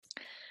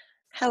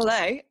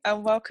Hello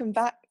and welcome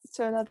back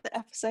to another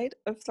episode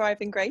of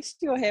Thriving Grace.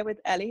 You're here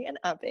with Ellie and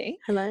Abby.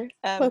 Hello,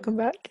 welcome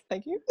back.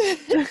 Thank you.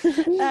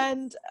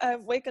 And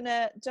we're going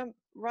to jump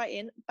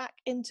back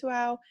into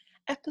our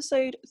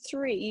episode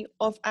 3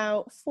 of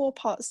our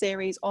 4-part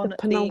series on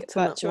the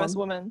virtuous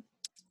woman.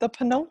 The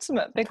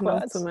penultimate, big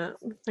words.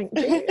 Thank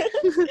you.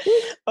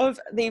 Of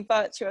the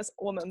virtuous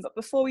woman. But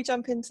before we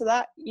jump into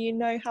that, you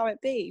know how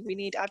it be. We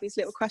need Abby's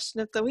little question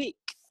of the week.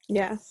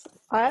 Yes,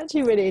 I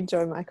actually really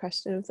enjoy my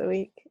question of the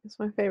week. It's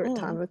my favourite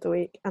time of the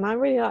week, and I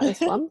really like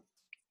this one.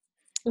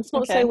 It's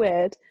not so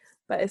weird,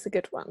 but it's a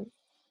good one.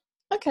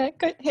 Okay,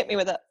 go hit me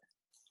with it.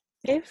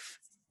 If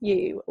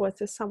you were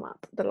to sum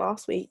up the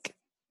last week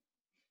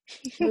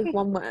with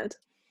one word,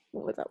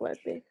 what would that word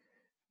be?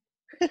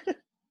 I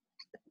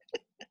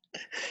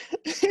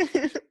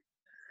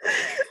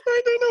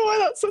don't know why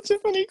that's such a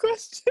funny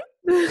question.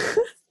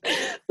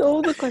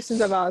 All the questions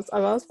I've asked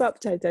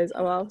about potatoes,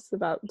 I've asked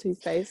about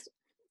toothpaste,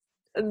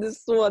 and this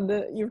is the one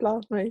that you've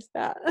laughed most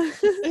at.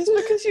 It's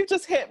because you've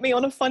just hit me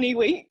on a funny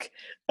week.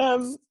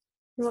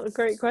 What a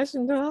great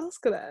question to ask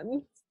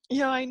then.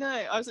 Yeah, I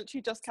know. I was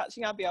actually just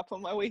catching Abby up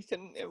on my week,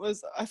 and it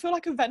was, I feel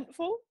like,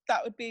 eventful.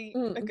 That would be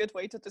a good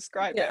way to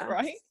describe it,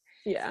 right?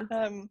 Yeah.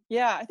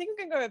 I think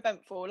we can go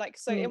eventful.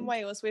 In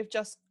Wales, we've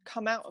just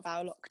come out of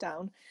our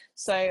lockdown,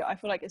 so I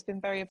feel like it's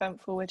been very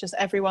eventful with just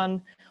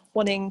everyone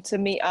wanting to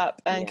meet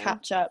up and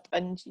catch up,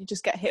 and you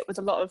just get hit with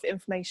a lot of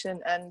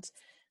information, and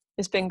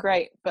it's been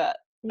great, but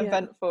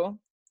eventful.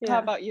 How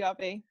about you,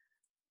 Abby?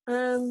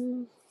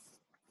 I'm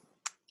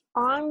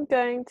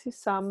going to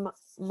sum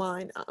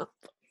mine up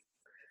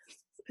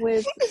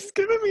with it's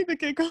giving me the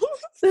giggles.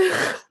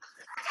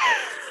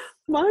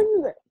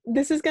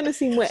 This is going to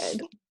seem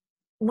weird.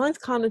 Mine's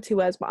kind of 2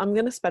 words, but I'm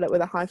going to spell it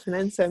with a hyphen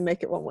in, so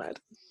make it 1 word.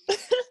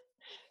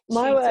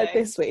 My word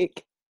this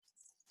week,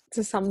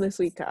 to sum this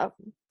week up,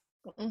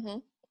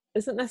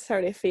 isn't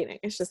necessarily a feeling,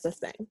 it's just a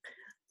thing.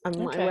 And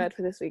my word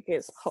for this week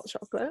is hot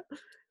chocolate.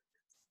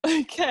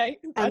 Okay,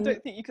 I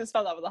don't think you can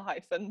spell that with a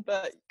hyphen,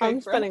 but I'm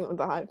spelling it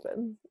with a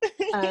hyphen.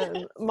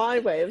 My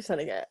way of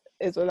spelling it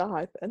is with a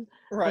hyphen.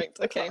 Right,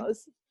 okay.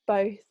 Because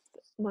both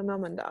my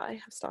mum and I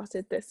have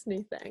started this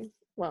new thing.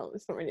 Well,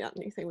 it's not really that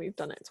new thing, we've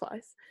done it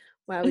twice,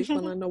 where we've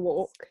gone on a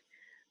walk,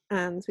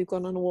 and we've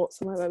gone on a walk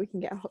somewhere where we can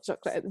get a hot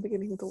chocolate at the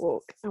beginning of the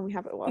walk, and we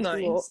have it whilst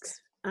we walk.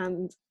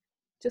 And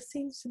just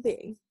seems to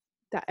be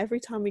that every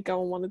time we go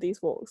on one of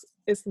these walks,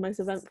 it's the most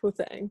eventful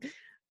thing,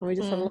 and we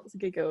just have lots of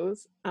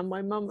giggles. And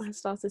my mum has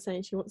started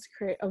saying she wants to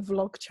create a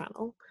vlog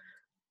channel.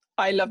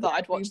 I love that.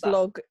 I'd watch that.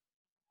 Vlog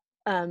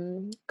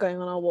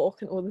going on our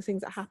walk and all the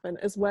things that happen,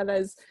 as well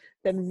as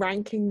then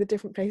ranking the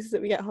different places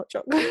that we get hot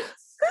chocolate.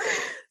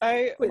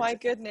 Oh my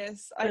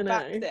goodness, I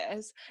back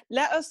this.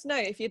 Let us know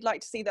if you'd like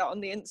to see that on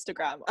the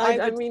Instagram.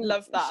 I mean,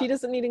 love that. She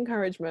doesn't need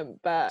encouragement,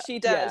 but she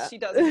does. She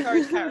does.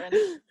 Encourage Karen.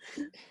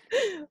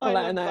 I'll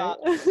let her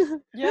know.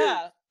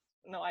 Yeah.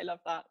 No, I love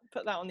that.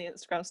 Put that on the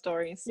Instagram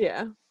stories.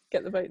 Yeah.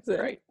 Get the votes in.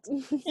 Great.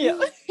 Yeah.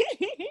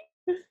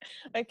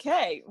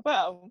 Okay.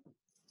 Well,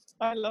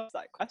 I love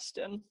that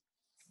question.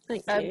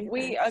 Thank you.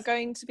 We are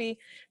going to be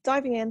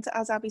diving into,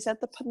 as Abby said,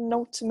 the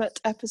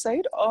penultimate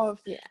episode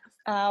of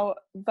our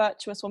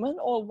virtuous woman,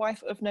 or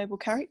wife of noble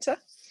character.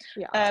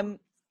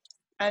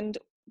 And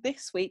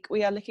this week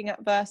we are looking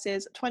at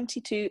verses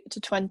 22 to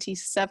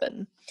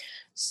 27.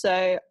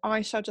 So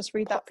I shall just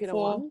read that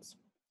for...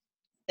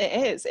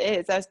 It is.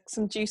 There's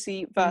some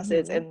juicy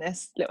verses in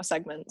this little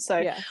segment.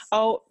 So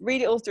I'll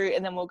read it all through,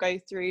 and then we'll go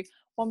through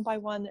one by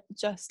one,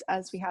 just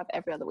as we have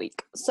every other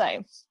week.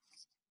 So,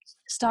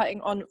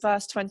 starting on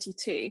verse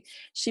 22,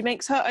 she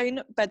makes her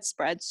own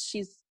bedspreads.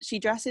 She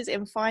dresses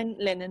in fine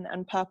linen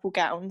and purple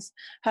gowns.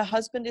 Her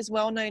husband is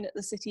well known at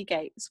the city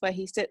gates, where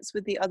he sits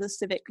with the other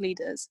civic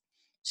leaders.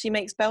 She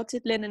makes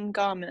belted linen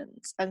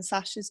garments and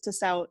sashes to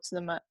sell to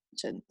the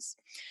merchants.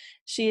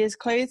 She is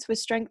clothed with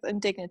strength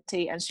and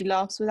dignity, and she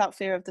laughs without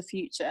fear of the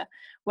future.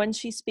 When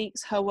she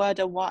speaks, her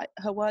words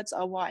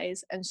are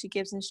wise, and she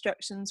gives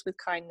instructions with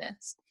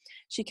kindness.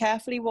 She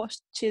carefully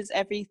watches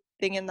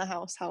everything in the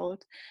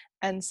household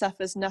and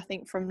suffers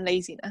nothing from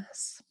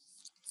laziness.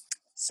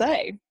 So,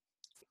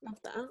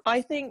 love that.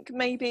 I think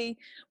maybe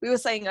we were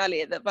saying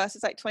earlier that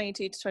verses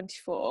 22 to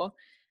 24,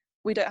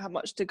 we don't have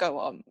much to go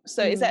on.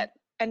 So is there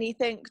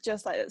anything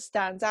just that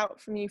stands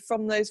out from you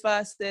from those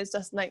verses,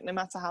 just no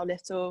matter how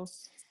little?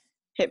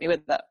 Hit me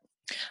with that.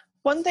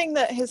 One thing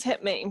that has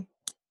hit me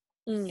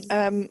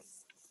when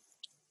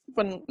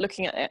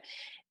looking at it,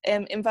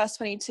 in verse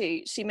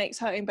 22, she makes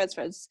her own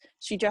bedspreads.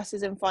 She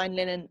dresses in fine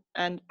linen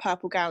and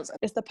purple gowns.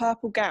 It's the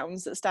purple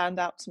gowns that stand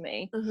out to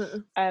me,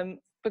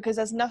 because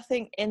there's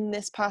nothing in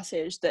this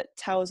passage that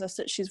tells us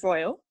that she's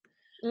royal,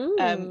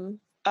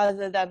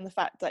 other than the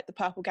fact that the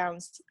purple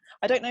gowns.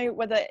 I don't know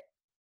whether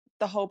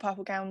the whole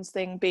purple gowns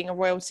thing being a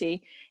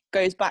royalty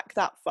goes back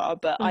that far,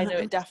 but I know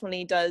it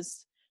definitely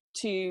does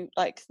to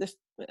the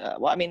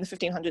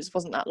 1500s.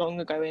 Wasn't that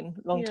long ago in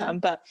long term,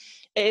 but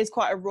it is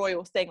quite a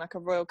royal thing, like a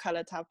royal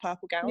colour to have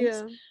purple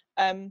gowns.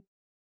 And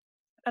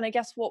I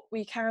guess what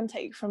we can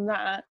take from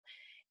that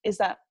is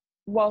that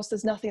whilst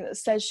there's nothing that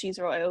says she's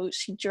royal,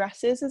 she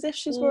dresses as if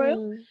she's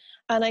royal.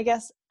 And I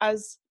guess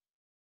as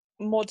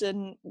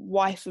modern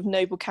wife of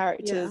noble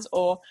characters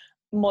or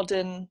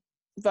modern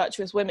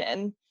virtuous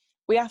women,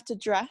 we have to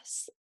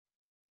dress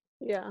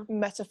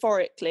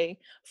metaphorically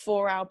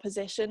for our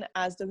position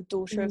as the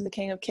daughter of the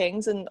King of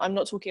Kings. And I'm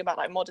not talking about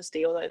like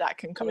modesty, although that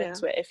can come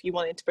into it if you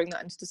wanted to bring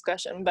that into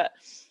discussion, but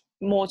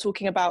more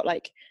talking about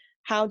like,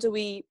 how do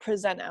we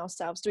present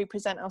ourselves? Do we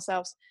present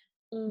ourselves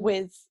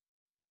with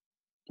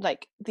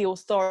like the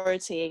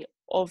authority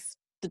of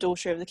the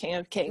daughter of the King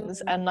of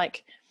Kings, and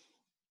like,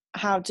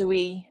 how do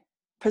we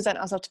present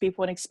ourselves to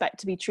people and expect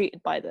to be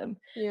treated by them?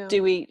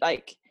 Do we,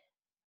 like,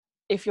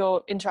 if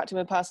you're interacting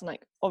with a person,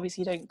 like,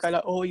 obviously you don't go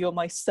like, oh, you're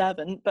my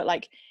servant, but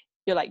like,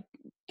 you're like,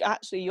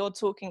 actually you're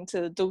talking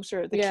to the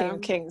daughter of the King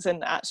of Kings,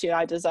 and actually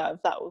I deserve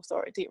that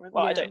authority.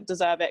 Well, I don't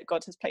deserve it,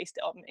 God has placed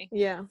it on me.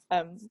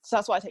 So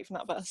that's what I take from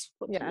that verse.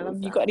 I love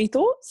that. You got any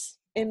thoughts?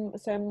 In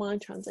my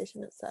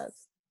translation it says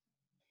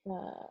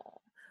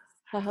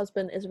her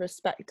husband is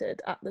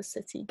respected at the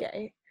city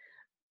gate.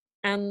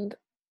 And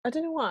I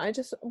don't know why,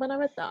 when I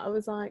read that, I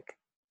was like,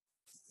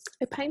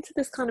 it painted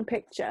this kind of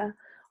picture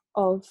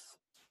of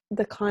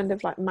the kind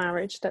of like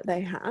marriage that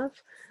they have.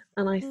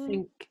 And I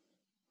think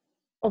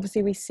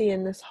obviously we see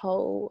in this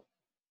whole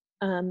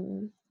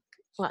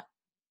like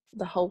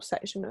the whole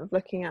section of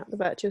looking at the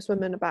virtuous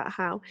woman about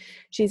how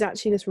she's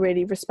actually this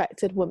really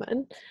respected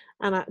woman,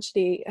 and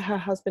actually her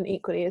husband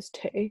equally is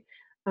too,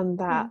 and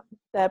that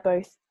they're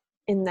both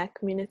in their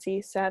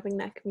community, serving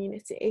their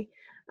community.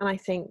 And I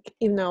think,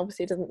 even though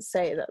obviously it doesn't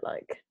say that,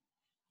 like,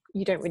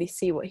 you don't really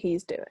see what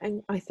he's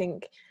doing, I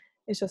think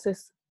it's just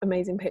this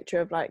amazing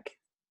picture of like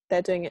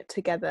they're doing it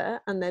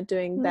together and they're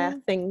doing their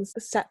things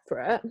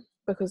separate,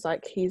 because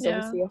like he's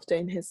obviously off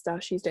doing his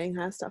stuff, she's doing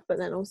her stuff, but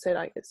then also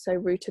like it's so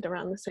rooted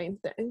around the same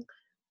thing.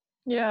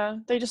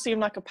 They just seem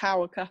like a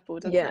power couple,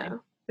 don't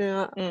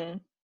they?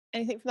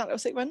 Anything from that little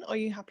segment, or are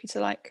you happy to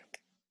like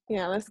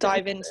let's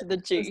dive into the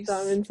juice? Let's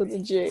dive into the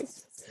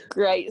juice.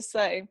 Great.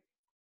 So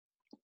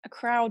a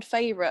crowd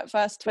favourite,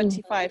 verse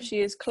 25,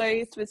 she is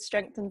clothed with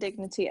strength and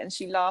dignity, and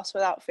she laughs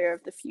without fear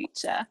of the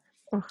future.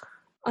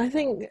 I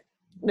think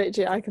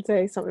literally I could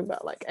say something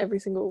about like every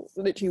single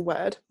literally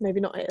word, maybe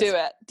not it.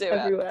 Do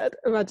every word.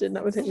 Imagine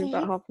that would take me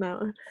about half an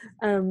hour.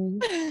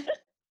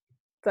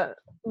 But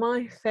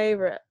my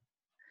favourite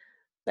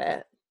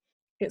bit,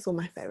 it's all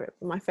my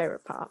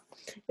favourite part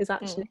is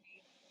actually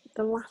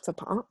the latter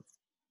part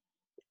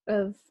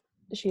of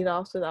she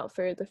laughs without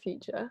fear of the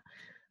future.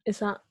 It's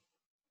that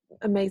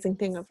amazing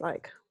thing of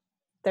like,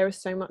 there is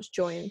so much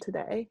joy in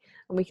today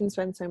and we can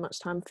spend so much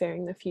time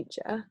fearing the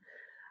future,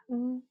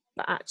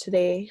 but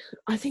actually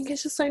I think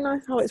it's just so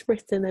nice how it's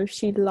written, if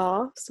she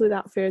laughs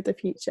without fear of the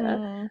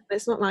future.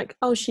 It's not like,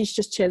 oh, she's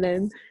just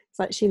chilling. It's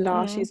like she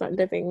laughs, she's like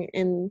living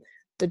in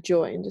the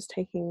joy and just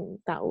taking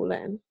that all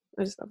in.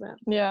 I just love it.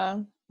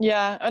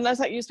 And that's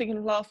like, you speaking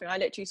of laughing, I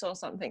literally saw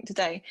something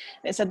today.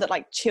 It said that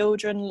like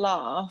children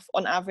laugh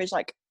on average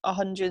like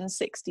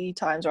 160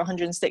 times or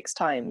 106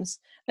 times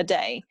a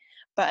day,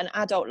 but an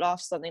adult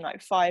laughs something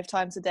like 5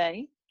 times a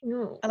day.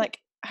 And like,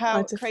 how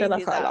I just crazy feel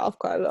like is I that? laugh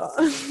quite a lot.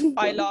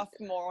 I laugh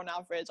more on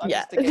average. I'm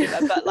just a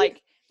giver, but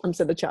like, I'm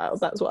still a child,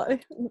 that's why.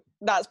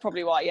 That's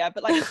probably why,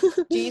 but like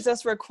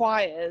Jesus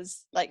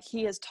requires, like,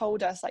 he has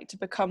told us like to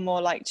become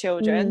more like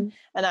children,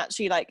 and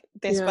actually like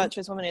this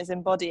virtuous woman is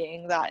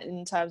embodying that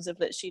in terms of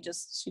that she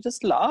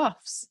just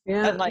laughs.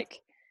 And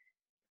like,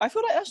 I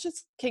feel like that's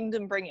just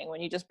kingdom bringing, when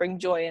you just bring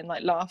joy and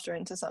like laughter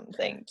into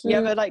something. You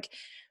ever like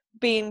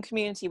be in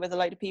community with a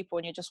load of people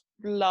and you're just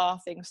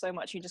laughing so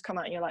much, you just come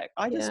out and you're like,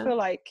 I just feel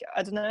like,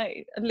 I don't know,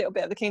 a little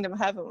bit of the kingdom of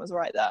heaven was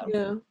right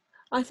there.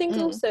 I think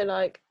also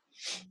like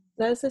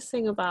there's this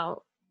thing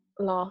about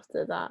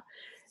laughter that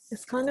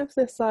it's kind of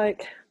this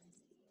like,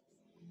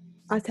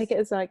 I take it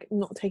as like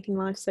not taking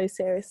life so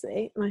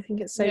seriously, and I think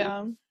it's so easy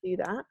to do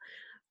that,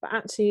 but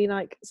actually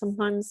like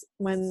sometimes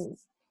when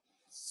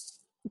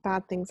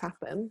bad things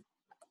happen,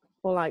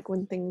 or like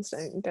when things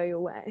don't go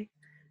your way,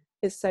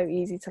 it's so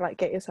easy to like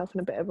get yourself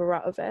in a bit of a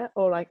rut of it,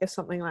 or like if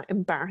something like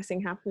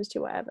embarrassing happens to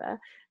you, whatever,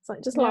 it's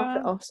like just laugh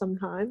it off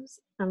sometimes.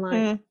 And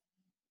like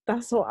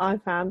that's what I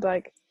found,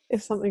 like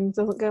if something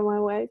doesn't go my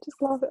way,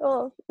 just laugh it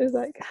off. It's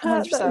like,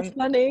 that's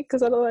funny,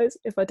 because otherwise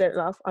if I don't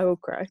laugh I will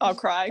cry. I'll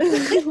cry.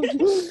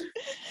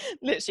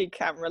 Literally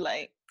can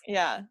relate.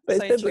 But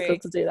it's so biblical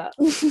to do that.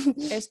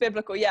 It's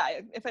biblical.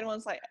 If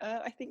anyone's like,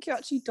 I think you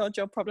actually dodge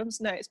your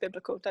problems, no, it's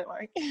biblical, don't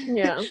worry.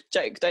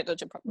 Joke, don't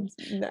dodge your problems.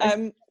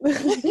 No.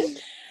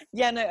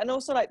 And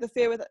also like the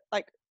fear with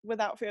like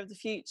without fear of the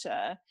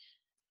future,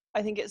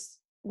 I think it's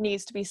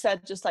needs to be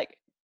said, just like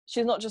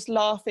she's not just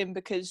laughing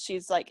because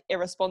she's like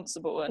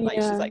irresponsible and like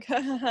she's like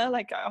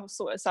like I'll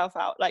sort herself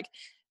out. Like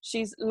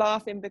she's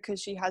laughing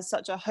because she has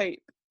such a hope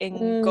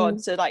in God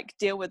to like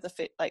deal with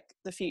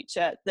the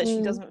future, that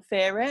she doesn't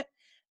fear it.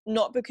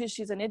 Not because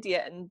she's an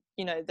idiot and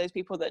you know those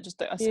people that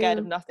just are scared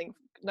of nothing.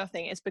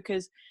 It's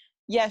because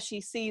she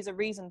sees a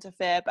reason to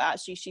fear, but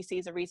actually she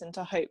sees a reason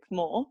to hope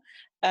more,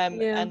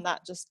 and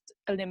that just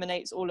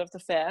eliminates all of the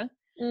fear.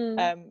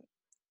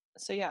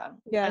 So yeah,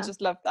 Yeah, I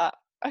just love that.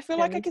 I feel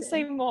like I could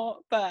say more,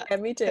 but yeah,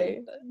 me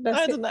too.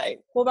 I don't know.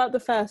 What about the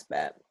first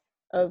bit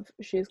of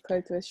she is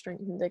clothed with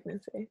strength and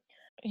dignity?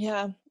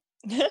 Yeah.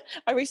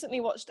 I recently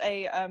watched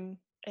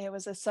it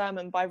was a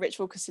sermon by Rich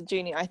Wilkerson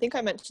Jr. I think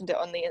I mentioned it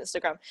on the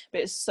Instagram,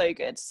 but it's so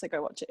good, so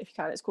go watch it if you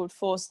can. It's called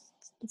Four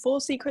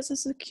Secrets of a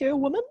Secure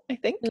Woman, I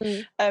think.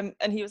 And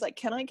he was like,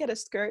 can I get a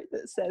skirt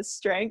that says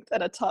strength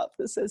and a top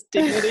that says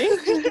dignity?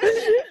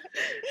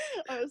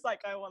 I was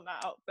like, I want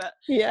that outfit.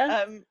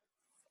 Yeah.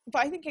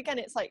 But I think again,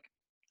 it's like,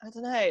 I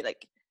don't know,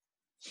 like,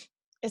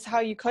 it's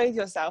how you clothe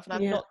yourself, and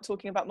I'm not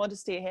talking about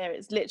modesty here,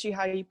 it's literally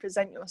how you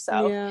present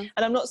yourself. And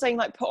I'm not saying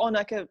like put on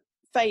like a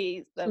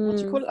phase, what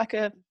do you call it, like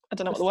a, I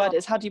don't know what the word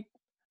is, how do you,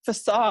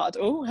 facade.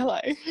 Oh, hello.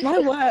 My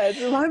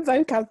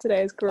vocab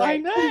today is great. I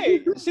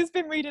know. She's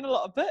been reading a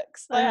lot of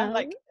books.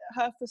 Like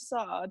her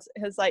facade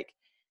has like,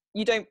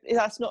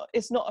 it's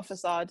not a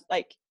facade.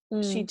 Like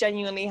she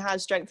genuinely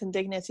has strength and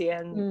dignity,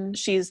 and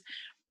she's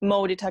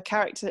molded her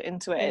character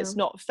into it. It's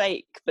not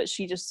fake, but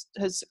she just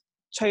has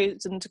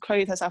chosen to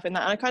clothe herself in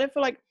that. And I kind of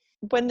feel like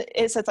when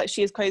it says like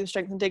she is clothed with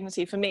strength and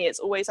dignity, for me it's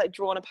always like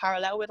drawn a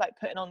parallel with like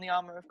putting on the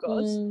armor of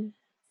God.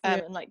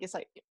 And like it's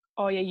like,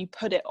 oh yeah, you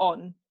put it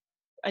on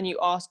and you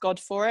ask God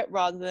for it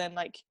rather than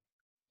like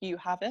you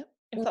have it,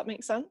 if that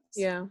makes sense.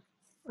 Yeah,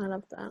 I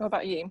love that. What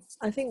about you?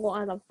 I think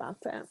what I love about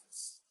it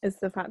is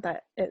the fact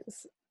that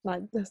it's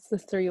like there's the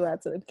 3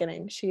 words at the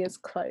beginning, she is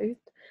clothed,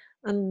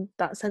 and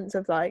that sense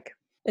of like,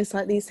 it's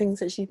like these things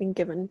that she's been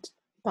given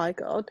by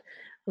God,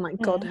 and like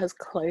God has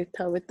clothed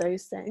her with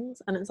those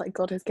things, and it's like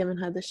God has given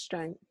her this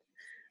strength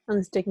and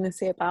this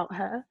dignity about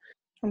her.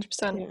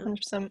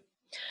 100%.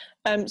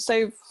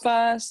 So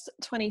verse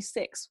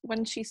 26,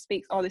 when she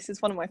speaks, this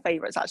is one of my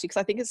favorites actually, because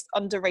I think it's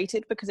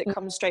underrated because it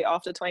comes straight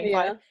after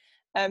 25.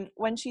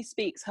 When she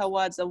speaks, her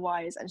words are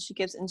wise, and she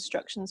gives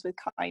instructions with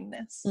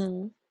kindness.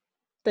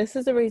 This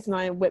is the reason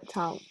I whipped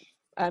out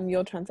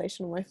your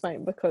translation on my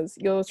phone, because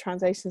your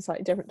translation is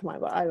slightly different to mine,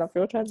 but I love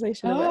your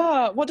translation of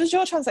it. What does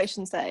your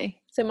translation say?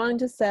 So mine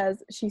just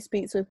says she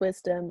speaks with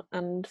wisdom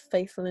and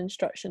faithful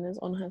instruction is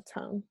on her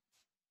tongue.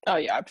 Oh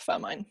yeah, I prefer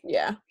mine.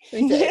 Yeah,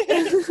 me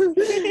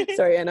too.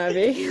 Sorry,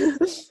 NIV.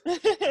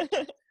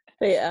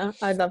 But yeah,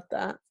 I love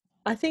that.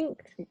 I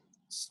think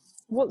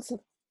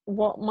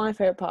what my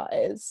favourite part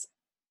is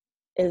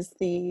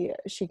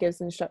she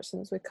gives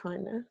instructions with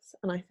kindness,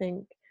 and I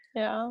think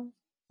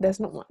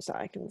there's not much that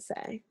I can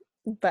say,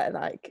 but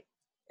like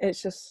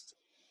it's just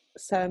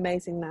so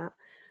amazing that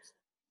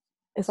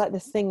it's like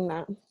this thing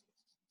that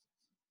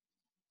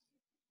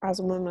as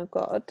a woman of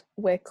God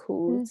we're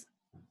called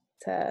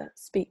to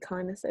speak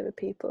kindness over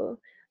people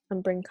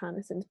and bring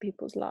kindness into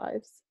people's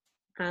lives.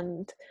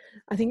 And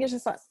I think it's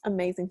just like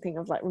amazing thing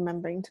of like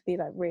remembering to be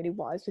like really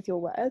wise with your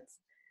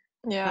words.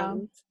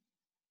 And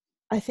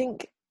I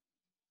think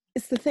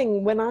it's the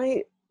thing when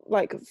I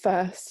like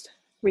first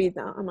read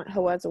that, I'm like,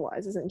 her words are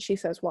wise, and she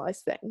says wise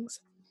things,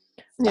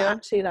 but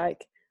actually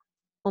like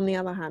on the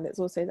other hand it's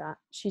also that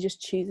she just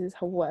chooses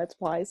her words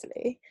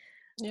wisely.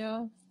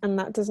 And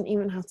that doesn't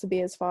even have to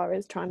be as far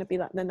as trying to be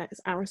like the next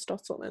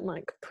Aristotle and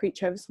like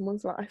preach over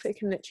someone's life. It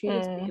can literally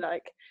just be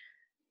like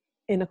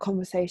in a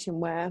conversation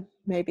where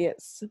maybe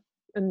it's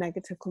a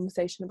negative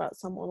conversation about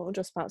someone or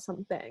just about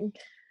something,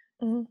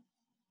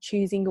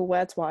 choosing your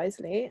words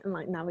wisely and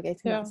like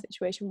navigating that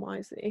situation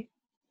wisely.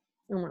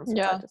 And that's what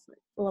I just like,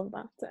 love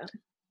about it.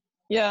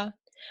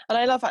 And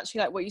I love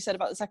actually like what you said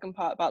about the second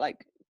part about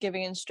like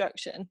giving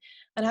instruction,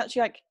 and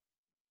actually like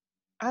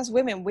as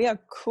women we are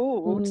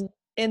called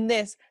in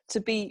this to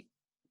be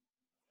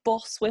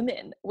boss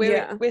women.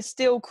 We're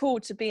still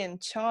called to be in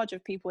charge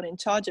of people and in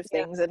charge of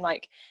things and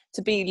like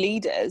to be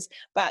leaders,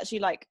 but actually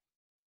like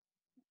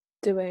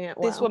doing it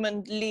well. This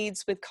woman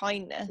leads with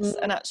kindness,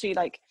 and actually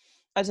like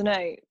I don't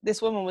know,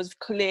 this woman was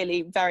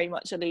clearly very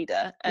much a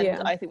leader,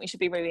 and I think we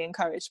should be really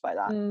encouraged by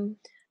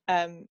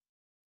that.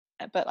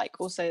 But like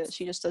also that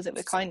she just does it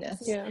with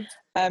kindness.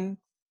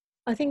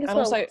 I think as well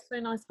also, what's so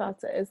nice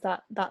about it is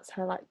that that's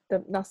her like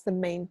that's the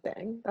main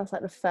thing, that's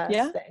like the first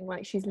thing,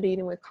 like she's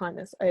leading with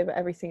kindness over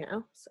everything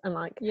else, and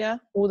like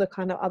all the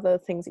kind of other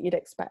things that you'd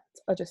expect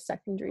are just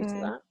secondary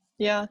to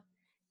that.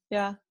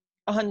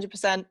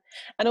 100%.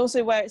 And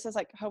also where it says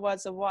like her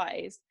words are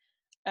wise,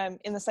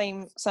 in the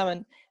same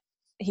sermon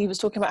he was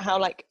talking about how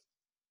like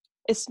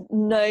it's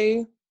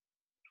no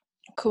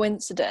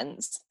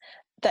coincidence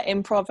that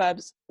in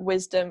Proverbs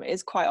wisdom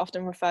is quite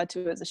often referred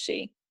to as a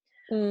she.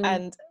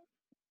 And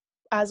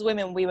as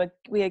women we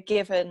are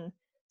given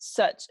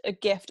such a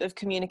gift of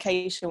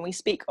communication. We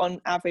speak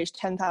on average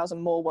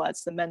 10,000 more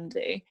words than men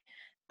do,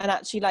 and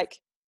actually like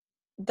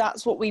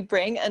that's what we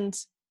bring. And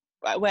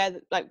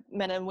where like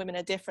men and women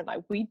are different,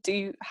 like we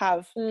do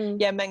have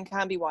men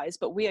can be wise,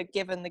 but we are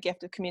given the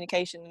gift of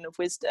communication and of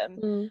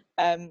wisdom.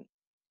 And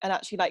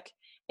actually like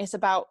it's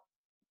about,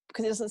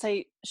 because it doesn't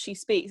say she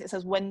speaks, it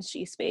says when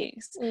she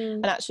speaks.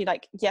 And actually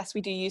like yes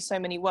we do use so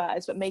many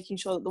words, but making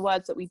sure that the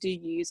words that we do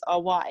use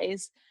are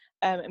wise,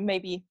 and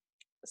maybe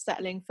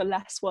settling for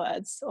less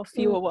words or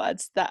fewer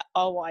words that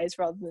are wise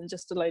rather than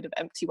just a load of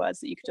empty words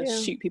that you could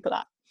just shoot people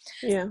at.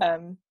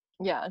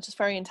 Yeah, just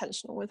very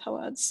intentional with her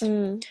words,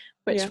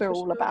 which we're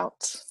all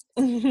about.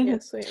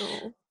 Yes, we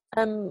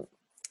are.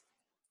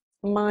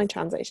 My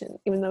translation,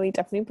 even though we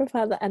definitely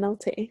prefer the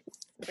NLT.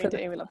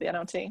 We love the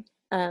NLT.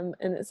 And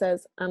it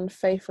says, and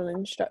faithful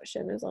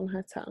instruction is on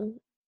her tongue.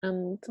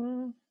 And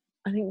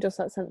I think just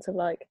that sense of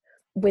like,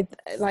 with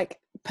like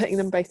putting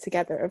them both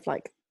together of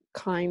like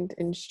kind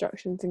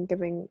instructions and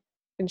giving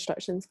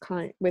instructions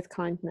with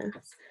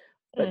kindness,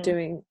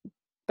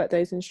 but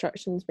those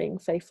instructions being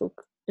faithful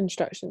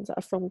instructions that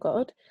are from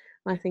God.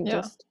 And I think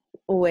just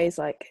always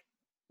like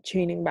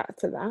tuning back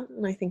to that.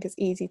 And I think it's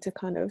easy to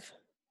kind of,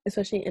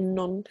 especially in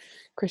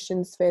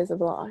non-Christian spheres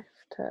of life,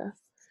 to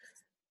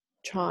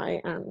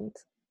try and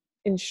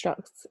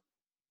instruct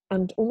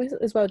and almost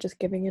as well just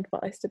giving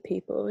advice to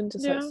people and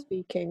just like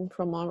speaking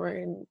from our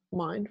own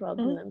mind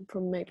rather than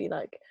from maybe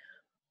like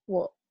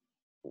what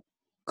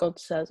God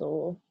says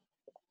or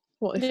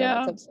what I feel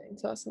like God's saying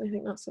to us. And I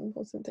think that's an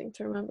important thing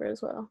to remember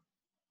as well.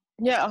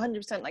 Yeah,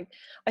 100%. Like,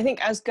 I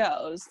think as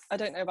girls, I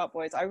don't know about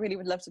boys, I really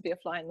would love to be a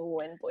fly in the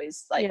wall in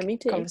boys like me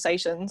too.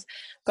 conversations,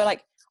 but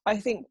like I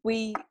think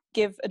we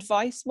give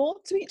advice more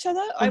to each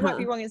other. I might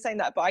be wrong in saying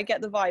that, but I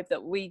get the vibe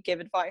that we give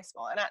advice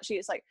more. And actually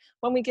it's like,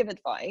 when we give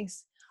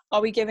advice,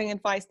 are we giving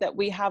advice that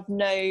we have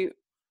no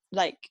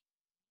like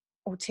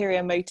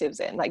ulterior motives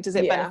in? Like, does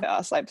it benefit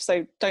us? Like,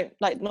 so don't,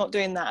 like, not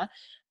doing that,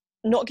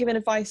 not giving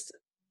advice.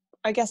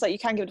 I guess like you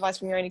can give advice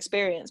from your own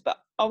experience, but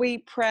are we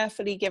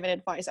prayerfully giving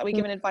advice? Are we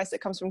giving advice that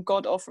comes from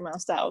God or from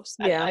ourselves?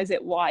 And is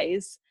it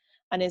wise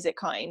and is it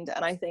kind?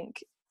 And I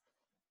think,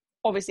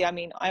 obviously, I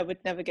mean, I would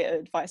never get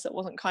advice that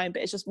wasn't kind,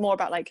 but it's just more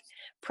about like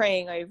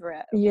praying over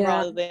it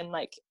rather than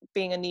like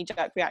being a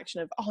knee-jerk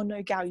reaction of, oh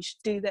no, Gal, you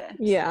should do this.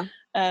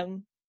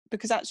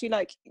 Because actually,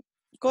 like,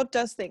 God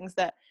does things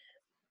that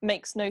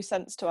makes no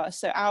sense to us.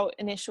 So our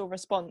initial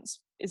response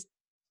is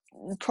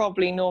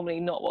probably normally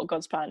not what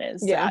God's plan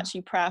is. So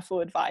actually prayerful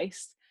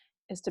advice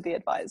is to be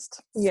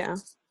advised.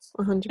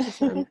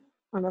 100%.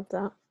 I love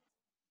that.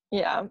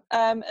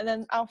 And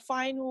then our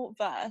final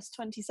verse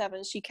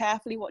 27, she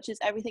carefully watches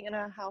everything in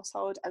her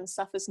household and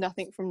suffers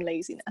nothing from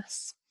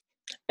laziness.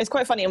 It's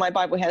quite funny in my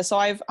Bible here, so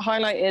I've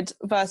highlighted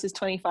verses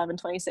 25 and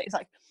 26,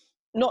 like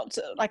not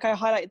like I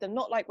highlighted them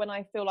not like when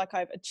I feel like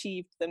I've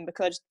achieved them,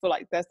 because I just feel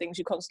like there's things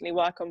you constantly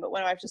work on, but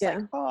when I've just like,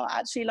 oh,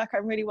 actually, like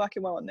I'm really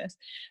working well on this.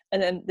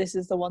 And then this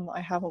is the one that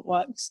I haven't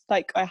worked,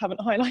 like I haven't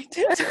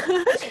highlighted.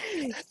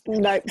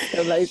 Nope,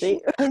 still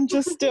lazy. I'm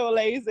just still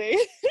lazy.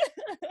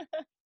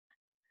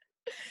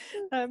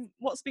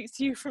 What speaks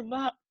to you from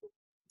that?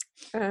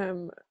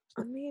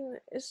 I mean,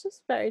 it's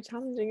just very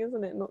challenging,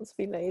 isn't it, not to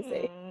be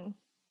lazy,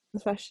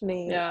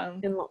 especially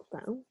in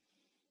lockdown.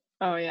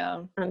 Oh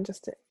yeah. And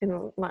just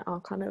in like our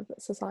kind of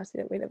society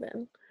that we live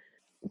in.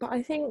 But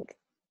I think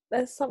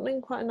there's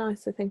something quite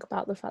nice to think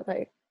about the fact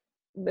that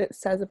it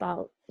says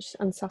about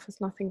and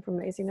suffers nothing from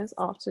laziness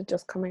after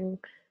just coming,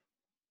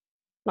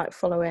 like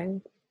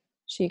following,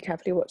 she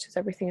carefully watches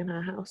everything in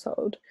her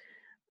household.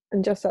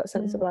 And just that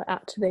sense of like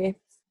actually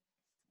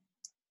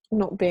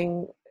not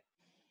being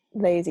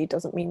lazy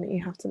doesn't mean that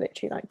you have to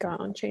literally like go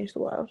out and change the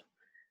world.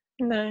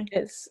 No.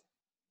 It's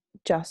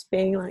just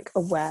being like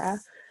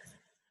aware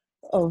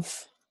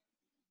of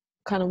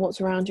kind of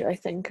what's around you, I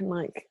think, and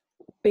like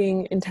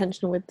being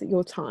intentional with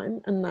your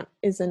time. And that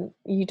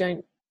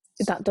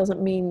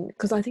doesn't mean,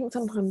 because I think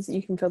sometimes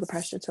you can feel the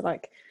pressure to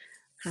like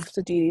have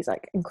to do these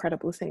like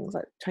incredible things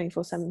like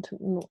 24/7 to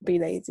not be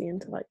lazy and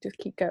to like just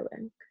keep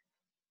going.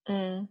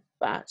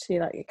 But actually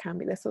like it can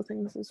be little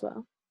things as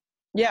well.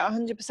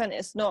 100%.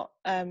 It's not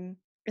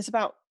it's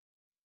about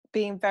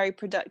being very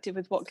productive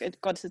with what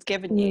God has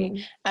given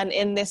you. And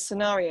in this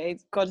scenario,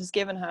 God has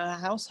given her a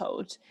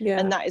household,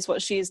 and that is what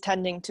she is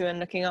tending to and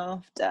looking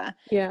after.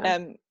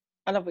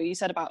 I love what you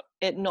said about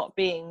it not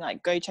being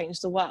like go change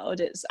the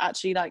world. It's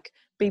actually like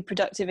be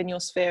productive in your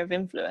sphere of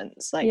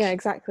influence. Like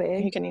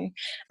exactly. Who can you?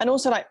 And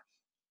also like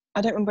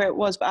I don't remember where it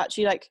was, but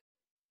actually like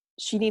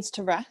she needs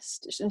to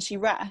rest, and she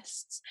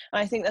rests.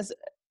 And I think there's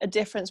a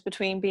difference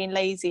between being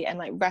lazy and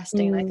like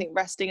resting. And I think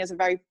resting is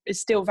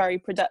still very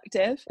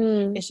productive.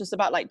 It's just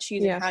about like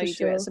choosing how you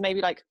do it. So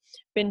maybe like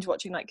binge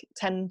watching like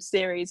 10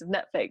 series of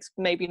Netflix,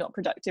 maybe not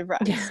productive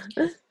rest.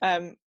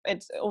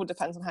 It all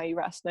depends on how you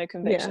rest. No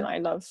conviction. I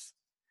love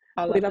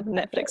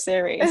Netflix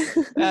series.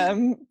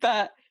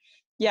 But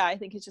yeah, I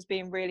think it's just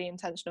being really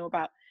intentional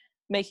about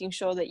making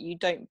sure that you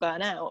don't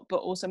burn out, but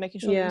also making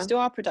sure that you still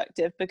are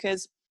productive.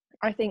 Because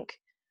I think,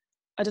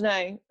 I don't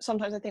know,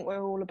 sometimes I think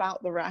we're all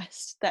about the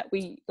rest, that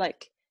we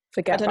like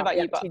forget I don't know about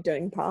you, but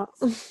doing part.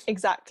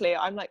 Exactly.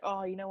 I'm like,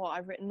 oh, you know what,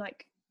 I've written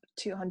like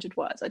 200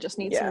 words, I just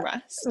need some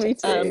rest. Me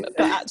too.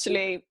 But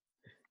actually,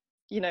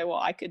 you know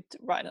what, I could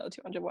write another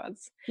 200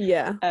 words.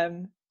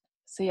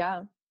 So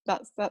yeah,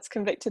 that's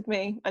convicted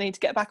me. I need to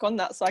get back on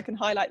that so I can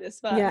highlight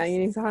this verse. You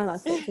need to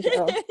highlight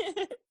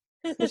it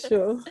for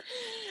sure.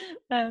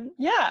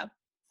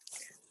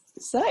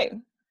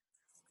 So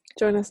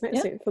join us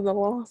next week for the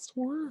last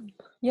one.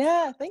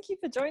 Thank you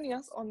for joining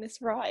us on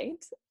this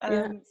ride.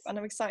 And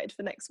I'm excited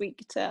for next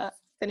week to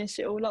finish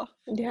it all off.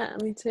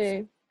 Me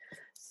too.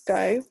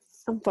 Go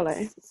and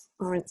follow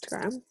our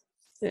Instagram.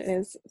 It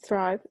is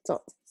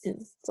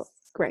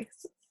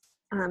thrive.in.grace.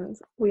 And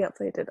we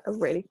uploaded a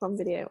really fun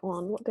video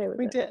on, what day was it?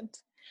 We did.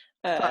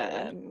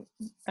 Friday.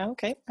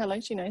 Okay, hello,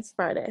 she knows.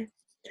 Friday.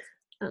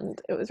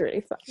 And it was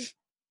really fun.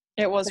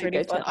 It was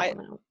really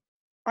fun.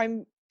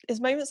 There's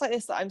moments like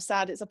this that I'm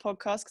sad it's a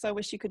podcast, because I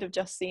wish you could have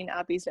just seen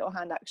Abby's little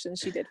hand actions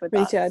she did with that.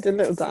 Me too, I did a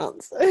little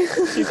dance.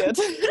 She did.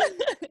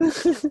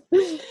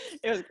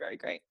 It was very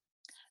great.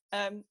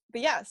 But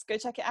yes, go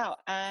check it out,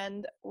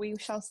 and we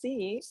shall see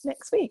you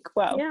next week.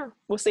 Well, yeah,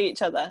 we'll see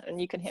each other and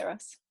you can hear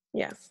us.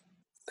 Yes.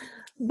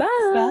 Bye.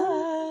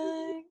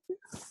 Bye.